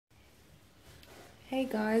Hey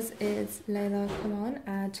guys, it's Layla Kaman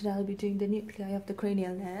and today I'll be doing the nuclei of the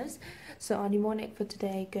cranial nerves. So our mnemonic for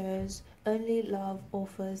today goes, only love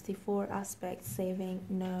offers the four aspects, saving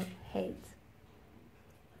no hate.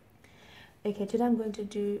 Okay, today I'm going to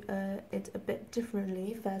do it a bit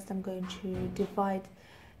differently. First I'm going to divide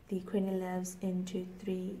the cranial nerves into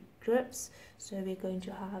three groups. So we're going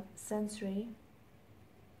to have sensory,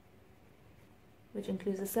 which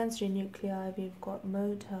includes the sensory nuclei. We've got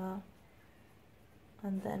motor,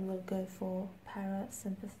 and then we'll go for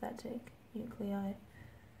parasympathetic nuclei.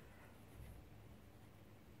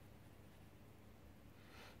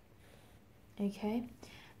 Okay,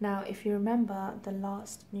 now if you remember the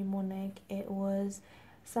last mnemonic, it was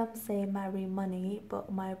some say marry money,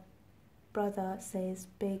 but my brother says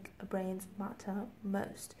big brains matter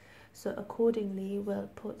most. So accordingly, we'll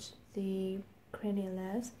put the cranial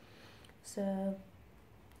nerves. So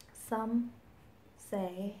some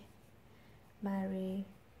say marry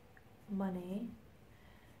money,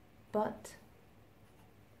 but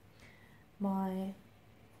my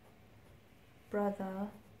brother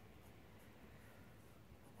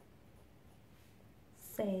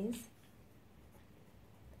says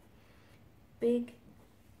big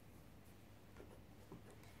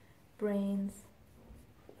brains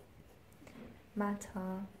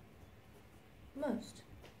matter most.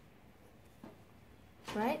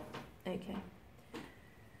 Right? Okay.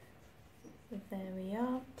 So there we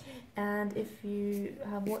are. And if you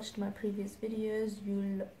have watched my previous videos,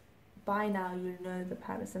 by now you'll know the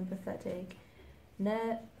parasympathetic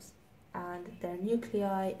nerves and their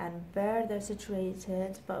nuclei and where they're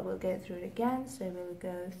situated, but we'll go through it again. So we'll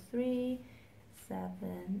go 3,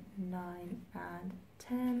 7, 9 and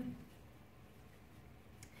 10.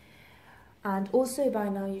 And also by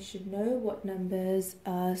now you should know what numbers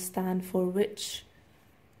stand for which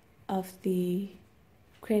of the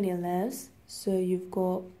cranial nerves. So you've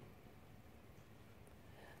got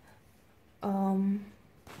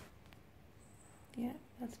yeah,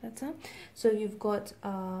 that's better. So you've got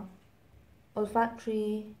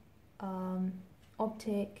olfactory,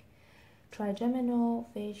 optic, trigeminal,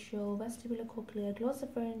 facial, vestibulocochlear,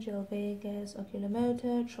 glossopharyngeal, vagus,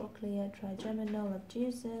 oculomotor, trochlear, trigeminal,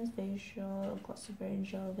 abducens, facial,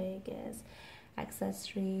 glossopharyngeal, vagus,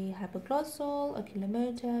 accessory, hypoglossal,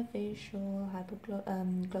 oculomotor, facial,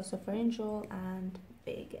 glossopharyngeal, and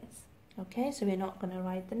vagus. Okay, so we're not going to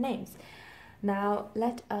write the names. Now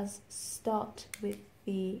let us start with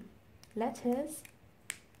the letters,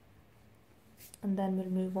 and then we'll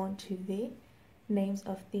move on to the names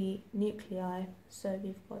of the nuclei. So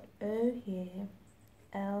we've got O here,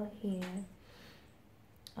 L here,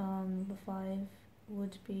 number 5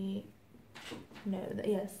 would be, then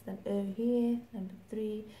O here, number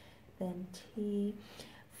 3, then T.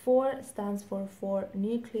 4 stands for 4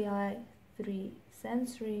 nuclei, 3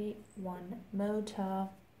 sensory, 1 motor.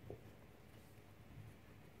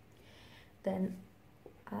 Then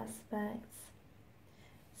aspects,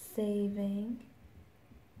 saving,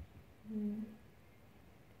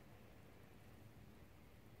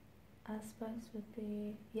 aspects would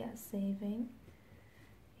be, saving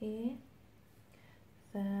here.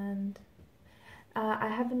 Then I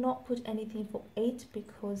have not put anything for 8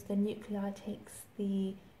 because the nuclei takes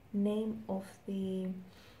the name of the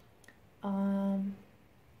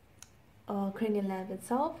cranial nerve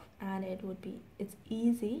itself, and it's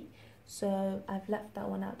easy, so I've left that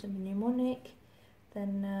one out in the mnemonic.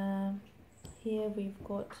 Then here we've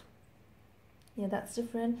got, that's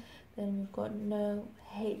different. Then we've got no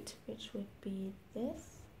hate, which would be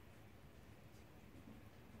this.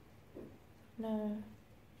 No,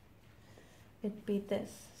 it'd be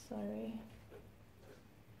this, sorry.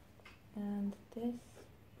 And this,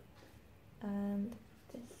 and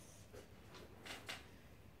this.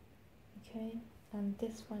 Okay, and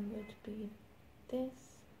this one would be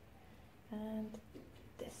this, and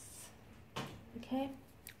this. Okay,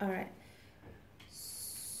 all right.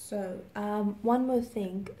 So one more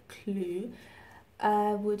thing, clue,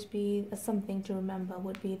 would be something to remember,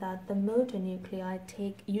 would be that the motor nuclei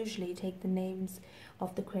usually take the names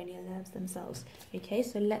of the cranial nerves themselves. Okay,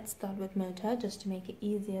 so let's start with motor just to make it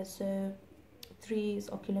easier. So 3 is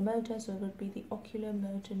oculomotor, so it would be the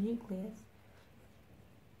oculomotor nucleus,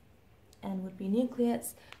 and would be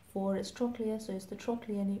nucleus. 4 is trochlear, so it's the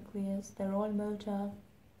trochlear nucleus. They're all motor.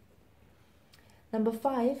 Number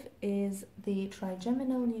 5 is the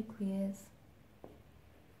trigeminal nucleus.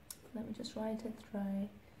 Let me just write it,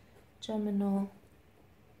 trigeminal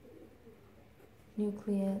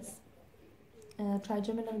nucleus.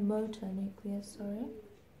 Trigeminal motor nucleus, sorry.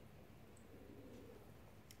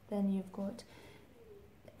 Then you've got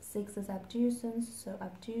 6 is abducens, so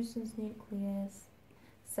abducens nucleus.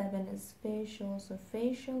 7 is facial, so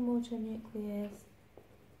facial motor nucleus.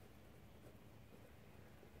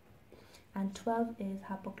 And 12 is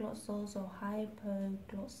hypoglossal or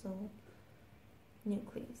hypoglossal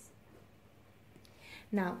nucleus.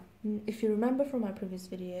 Now, if you remember from my previous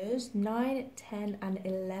videos, 9, 10 and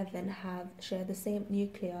 11 share the same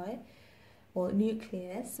nuclei or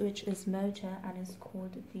nucleus, which is motor and is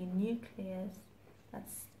called the nucleus.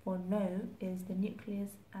 That's for no is the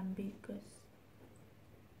nucleus ambiguous.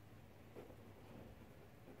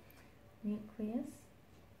 Nucleus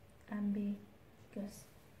ambiguous.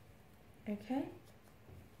 Okay,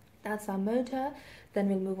 that's our motor. Then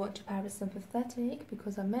we'll move on to parasympathetic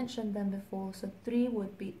because I mentioned them before. So 3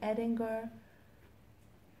 would be Edinger,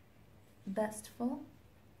 Bestful.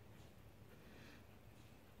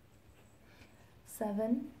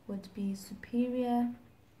 7 would be superior.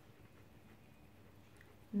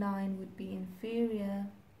 9 would be inferior.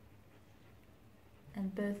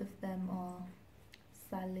 And both of them are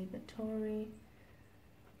salivatory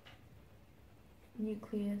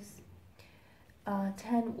nucleus.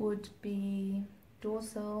 10 would be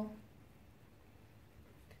dorsal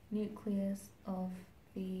nucleus of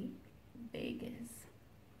the vagus.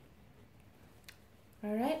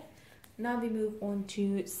 Alright, now we move on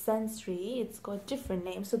to sensory. It's got different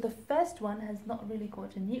names. So the first one has not really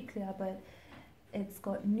got a nucleus, but it's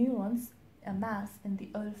got neurons, a mass in the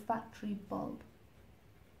olfactory bulb.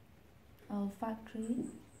 Olfactory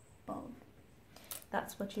bulb.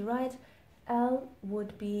 That's what you write. L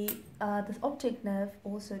would be the optic nerve.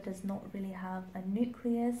 Also does not really have a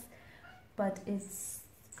nucleus, but it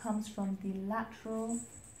comes from the lateral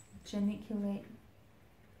geniculate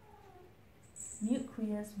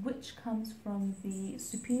nucleus, which comes from the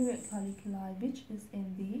superior caliculi, which is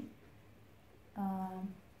in the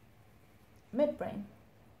midbrain.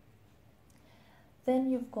 Then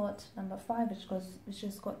you've got number 5, which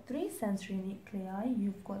has got 3 sensory nuclei.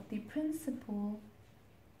 You've got the principal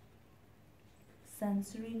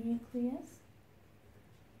sensory nucleus.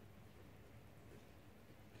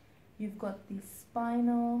 You've got the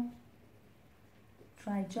spinal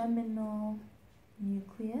trigeminal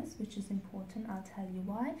nucleus, which is important. I'll tell you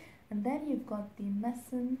why. And then you've got the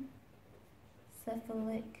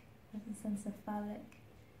mesencephalic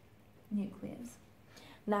nucleus.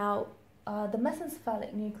 Now, the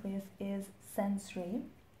mesencephalic nucleus is sensory,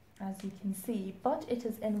 as you can see, but it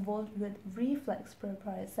is involved with reflex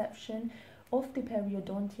proprioception of the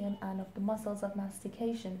periodontium and of the muscles of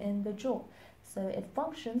mastication in the jaw. So it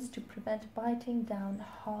functions to prevent biting down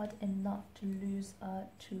hard enough to lose a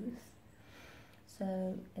tooth.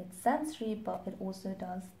 So it's sensory, but it also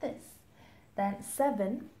does this. Then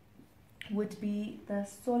 7 would be the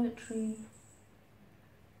solitary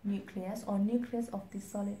nucleus or nucleus of the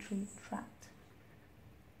solitary tract.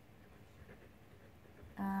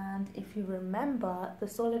 And if you remember, the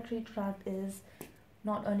solitary tract is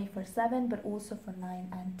not only for 7 but also for 9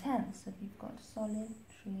 and 10. So we've got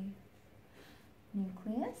solitary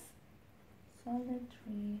nucleus,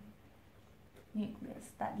 solitary nucleus.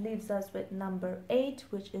 That leaves us with number 8,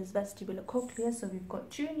 which is vestibular cochlear. So we've got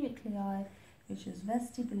 2 nuclei, which is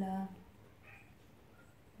vestibular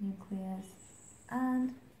nucleus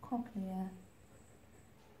and cochlear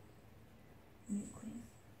nucleus.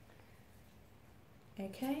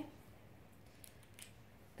 Okay,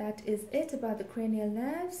 that is it about the cranial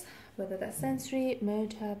nerves, whether they're sensory,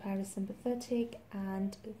 motor, parasympathetic,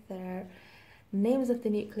 and their names of the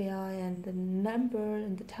nuclei and the number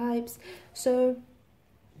and the types. So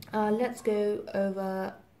let's go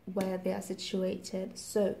over where they are situated.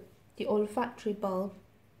 So the olfactory bulb,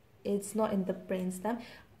 it's not in the brainstem.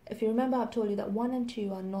 If you remember, I've told you that 1 and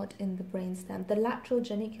 2 are not in the brainstem. The lateral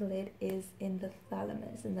geniculate is in the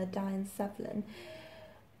thalamus, in the diencephalon.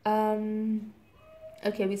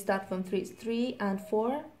 Okay, we start from 3. 3 and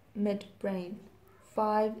 4, midbrain.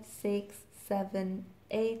 5, 6, 7,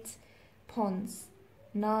 8, pons.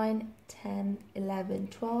 9, 10, 11,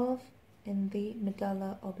 12 in the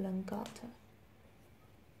medulla oblongata.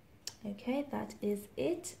 Okay, that is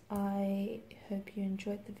it. I hope you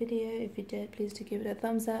enjoyed the video. If you did, please do give it a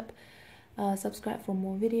thumbs up, subscribe for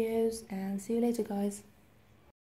more videos, and see you later, guys.